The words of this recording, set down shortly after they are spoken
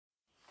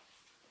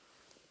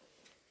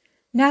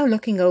Now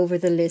looking over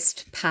the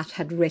list Pat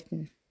had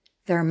written,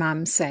 their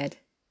mam said,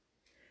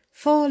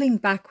 "Falling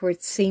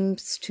backwards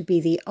seems to be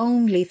the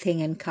only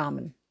thing in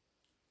common."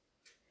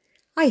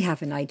 "I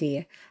have an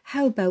idea.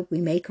 How about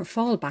we make her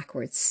fall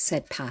backwards?"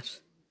 said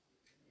Pat.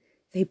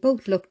 They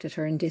both looked at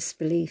her in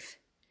disbelief.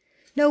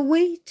 "No,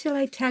 wait till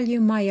I tell you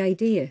my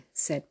idea,"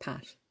 said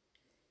Pat.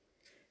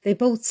 They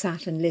both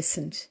sat and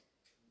listened.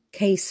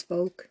 Kay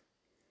spoke.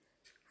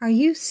 "Are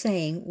you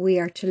saying we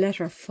are to let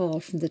her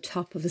fall from the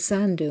top of a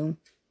sand dune?"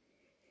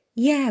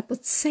 "Yeah,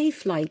 but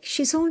safe like.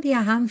 She's only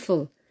a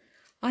handful.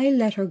 I'll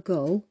let her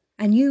go,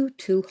 and you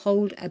two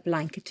hold a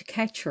blanket to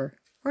catch her,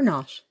 or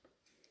not."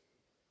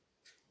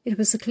 It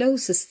was the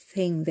closest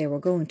thing they were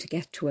going to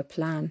get to a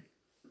plan.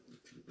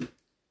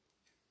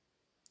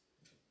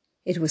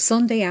 It was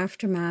Sunday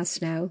after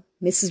Mass now.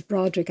 Mrs.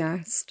 Broderick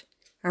asked,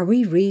 "Are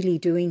we really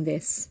doing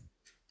this?"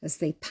 as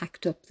they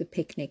packed up the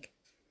picnic.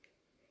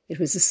 It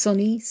was a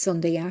sunny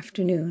Sunday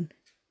afternoon.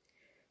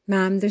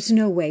 "Ma'am, there's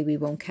no way we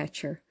won't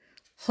catch her.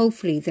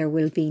 Hopefully there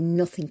will be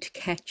nothing to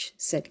catch,"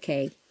 said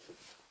Kay.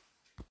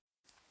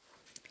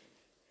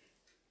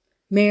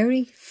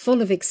 Mary,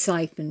 full of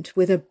excitement,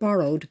 with a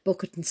borrowed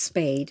bucket and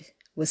spade,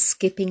 was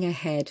skipping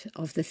ahead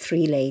of the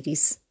three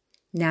ladies,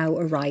 now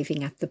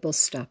arriving at the bus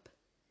stop.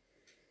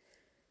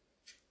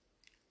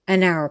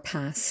 An hour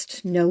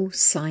passed, no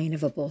sign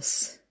of a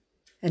bus.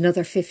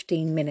 Another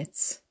 15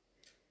 minutes.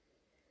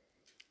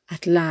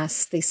 At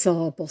last they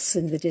saw a bus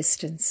in the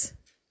distance.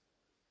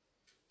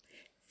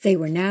 They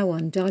were now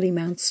on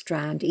Dollymount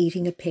Strand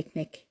eating a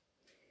picnic.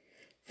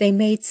 They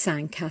made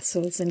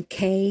sandcastles and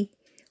Kay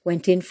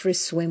went in for a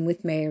swim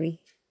with Mary.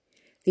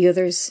 The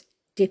others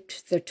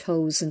dipped their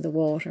toes in the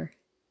water.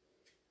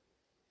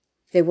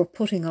 They were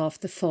putting off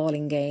the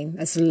falling game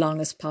as long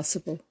as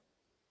possible.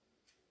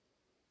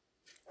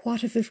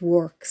 What if it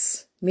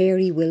works?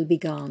 Mary will be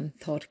gone,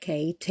 thought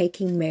Kay,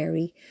 taking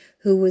Mary,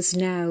 who was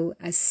now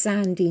a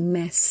sandy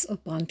mess,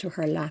 up onto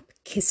her lap,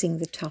 kissing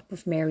the top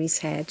of Mary's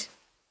head.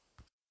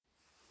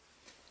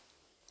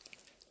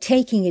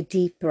 Taking a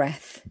deep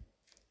breath,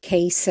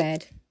 Kay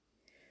said,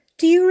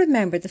 "Do you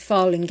remember the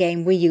falling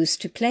game we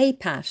used to play,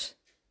 Pat?"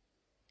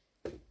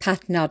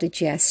 Pat nodded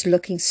yes,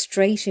 looking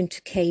straight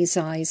into Kay's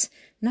eyes,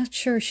 not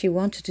sure she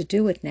wanted to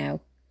do it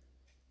now.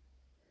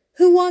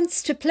 "Who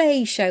wants to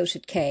play?"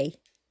 shouted Kay.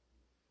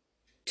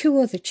 Two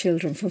other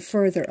children from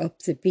further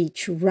up the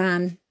beach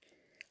ran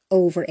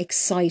over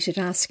excited,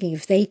 asking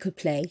if they could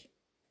play.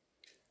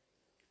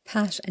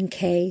 Pat and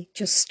Kay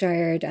just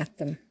stared at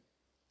them.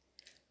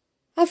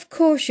 "Of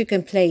course you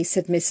can play,"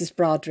 said Mrs.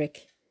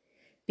 Broderick.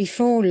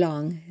 Before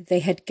long, they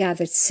had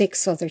gathered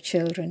 6 other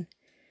children.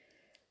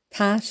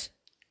 Pat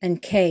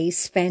and Kay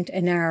spent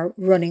an hour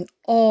running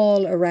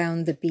all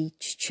around the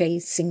beach,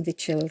 chasing the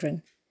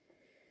children.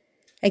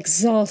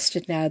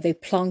 Exhausted now, they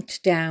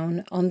plonked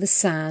down on the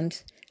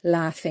sand,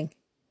 laughing,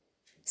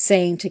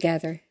 saying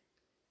together,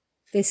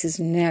 "This is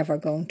never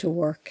going to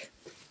work."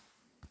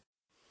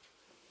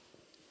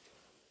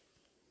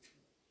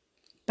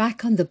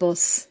 Back on the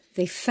bus,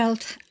 they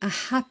felt a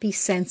happy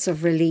sense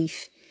of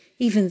relief,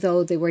 even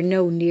though they were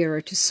no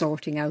nearer to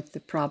sorting out the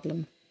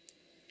problem.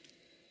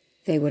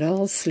 They would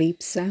all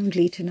sleep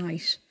soundly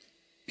tonight.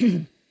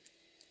 The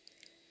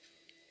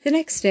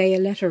next day, a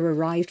letter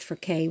arrived for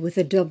Kay with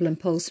a Dublin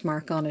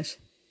postmark on it.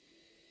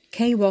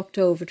 Kay walked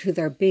over to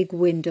their big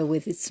window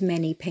with its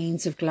many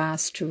panes of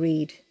glass to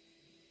read.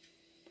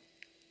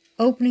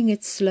 Opening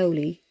it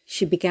slowly,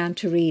 she began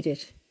to read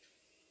it.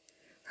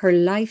 Her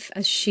life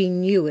as she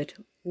knew it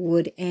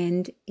would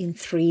end in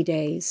 3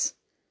 days.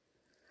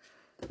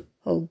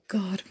 Oh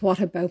God, what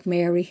about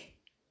Mary?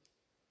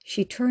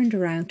 She turned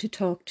around to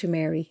talk to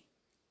Mary.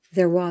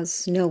 There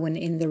was no one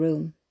in the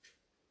room.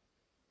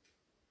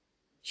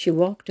 She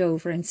walked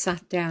over and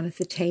sat down at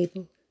the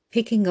table,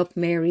 picking up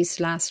Mary's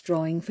last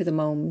drawing for the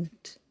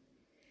moment,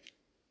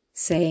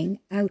 saying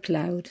out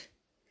loud,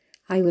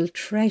 "I will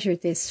treasure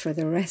this for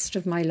the rest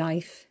of my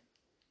life."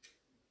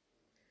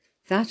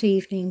 That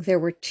evening there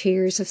were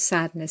tears of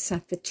sadness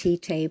at the tea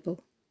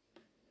table.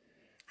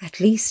 "At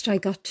least I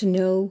got to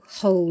know,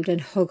 hold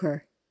and hug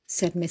her,"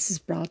 said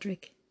Mrs.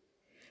 Broderick.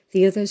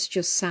 The others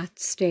just sat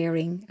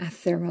staring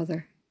at their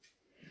mother,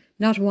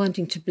 not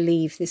wanting to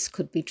believe this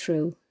could be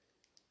true.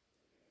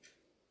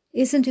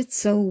 Isn't it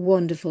so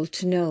wonderful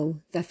to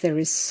know that there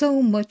is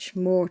so much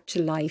more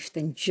to life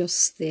than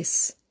just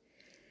this?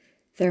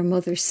 Their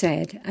mother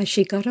said as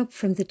she got up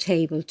from the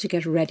table to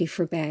get ready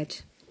for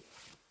bed.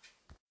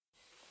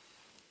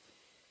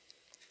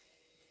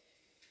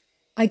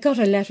 "I got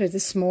a letter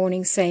this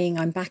morning saying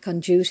I'm back on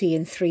duty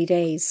in 3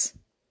 days.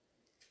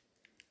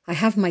 I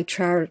have my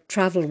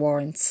travel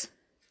warrants.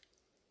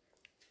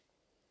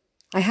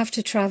 I have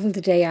to travel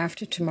the day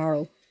after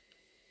tomorrow."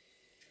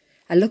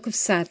 A look of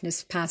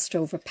sadness passed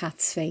over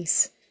Pat's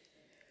face.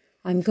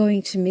 "I'm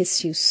going to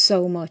miss you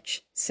so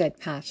much," said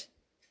Pat.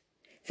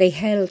 They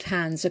held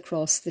hands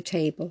across the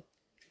table.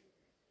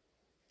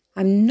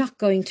 "I'm not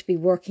going to be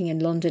working in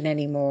London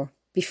anymore,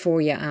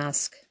 before you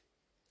ask."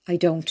 "I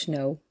don't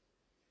know,"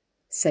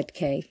 said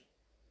Kay.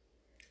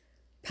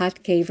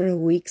 Pat gave her a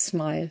weak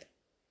smile.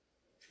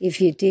 If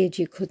you did,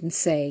 you couldn't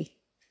say.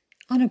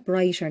 On a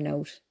brighter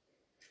note,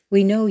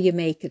 we know you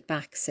make it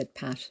back, said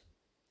Pat.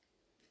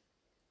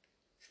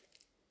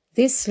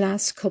 This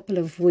last couple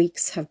of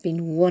weeks have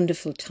been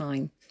wonderful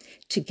time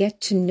to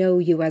get to know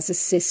you as a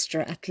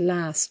sister at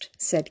last,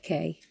 said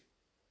Kay.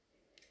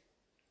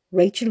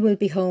 Rachel will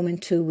be home in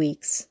 2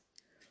 weeks.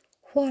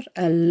 What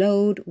a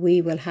load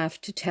we will have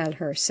to tell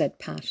her, said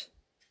Pat,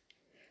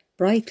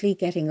 brightly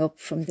getting up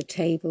from the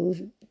table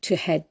to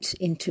head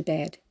into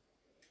bed.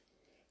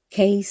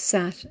 Kay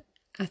sat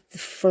at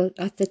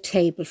the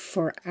table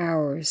for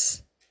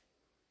hours,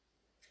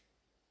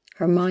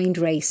 her mind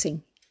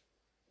racing.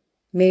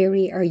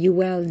 Mary, are you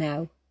well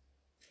now?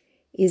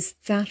 Is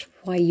that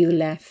why you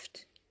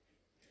left?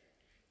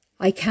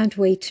 I can't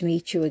wait to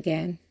meet you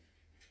again.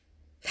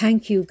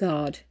 Thank you,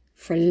 God,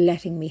 for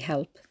letting me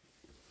help.